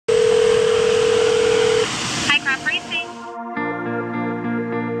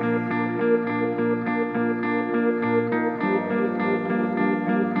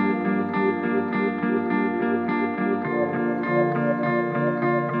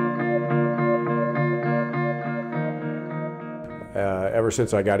Ever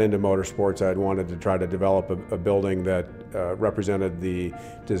since I got into motorsports, I'd wanted to try to develop a building that represented the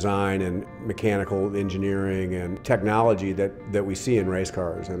design and mechanical engineering and technology that we see in race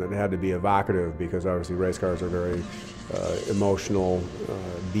cars. And it had to be evocative because obviously race cars are very emotional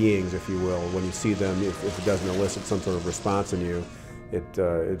beings, if you will. When you see them, if it doesn't elicit some sort of response in you,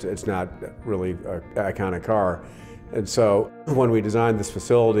 it's not really an iconic car. And so when we designed this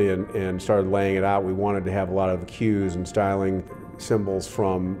facility and started laying it out, we wanted to have a lot of cues and styling symbols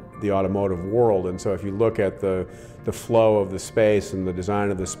from the automotive world. And so if you look at the flow of the space and the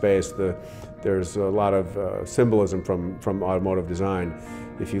design of the space, there's a lot of symbolism from automotive design.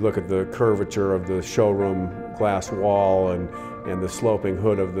 If you look at the curvature of the showroom glass wall and the sloping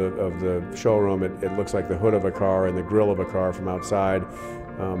hood of the showroom, it looks like the hood of a car and the grille of a car from outside.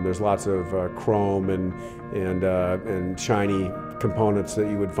 There's lots of chrome and shiny components that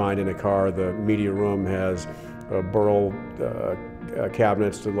you would find in a car. The media room has burled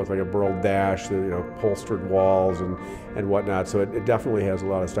cabinets to look like a burled dash, upholstered walls and whatnot. So it definitely has a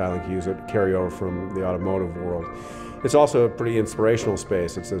lot of styling cues that carry over from the automotive world. It's also a pretty inspirational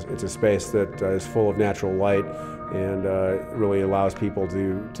space. It's a space that is full of natural light and really allows people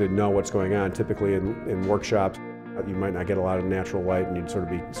to know what's going on. Typically in workshops, you might not get a lot of natural light and you'd sort of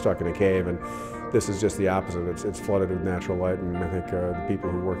be stuck in a cave, and this is just the opposite. It's flooded with natural light, and I think the people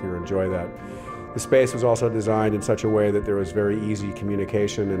who work here enjoy that. The space was also designed in such a way that there was very easy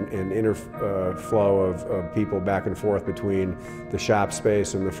communication and interflow of people back and forth between the shop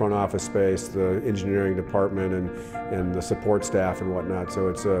space and the front office space, the engineering department and the support staff and whatnot. So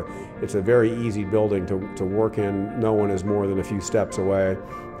it's a very easy building to work in. No one is more than a few steps away.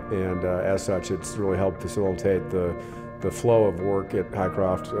 And as such, it's really helped facilitate the flow of work at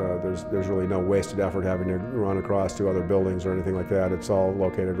Highcroft. There's really no wasted effort having to run across to other buildings or anything like that. It's all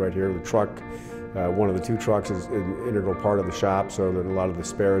located right here. The truck, one of the two trucks is an integral part of the shop, so that a lot of the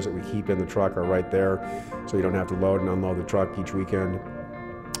spares that we keep in the truck are right there, so you don't have to load and unload the truck each weekend.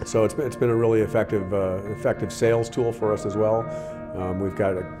 So it's been a really effective sales tool for us as well. We've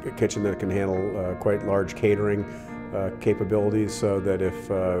got a kitchen that can handle quite large catering capabilities, so that if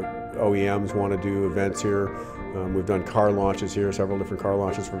OEMs want to do events here, we've done car launches here, several different car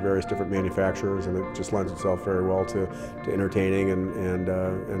launches for various different manufacturers, and it just lends itself very well to entertaining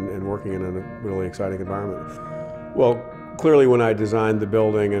and working in a really exciting environment. Well, clearly when I designed the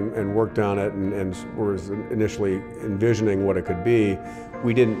building and worked on it and was initially envisioning what it could be,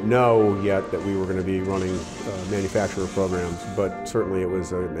 we didn't know yet that we were going to be running manufacturer programs, but certainly it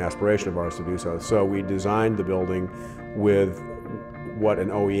was an aspiration of ours to do so. So we designed the building with what an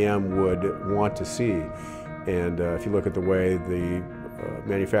OEM would want to see. And if you look at the way the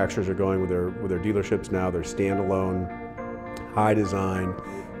manufacturers are going with their dealerships now, they're standalone, high design,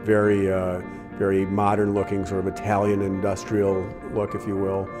 very modern looking, sort of Italian industrial look, if you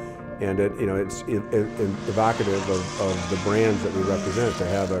will. And it's evocative of the brands that we represent, to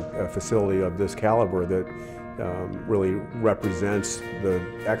have a facility of this caliber that really represents the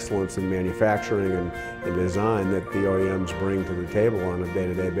excellence in manufacturing and design that the OEMs bring to the table on a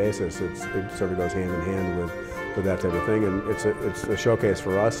day-to-day basis. It sort of goes hand in hand with that type of thing, and it's a showcase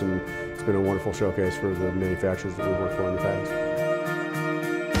for us, and it's been a wonderful showcase for the manufacturers that we've worked for in the past.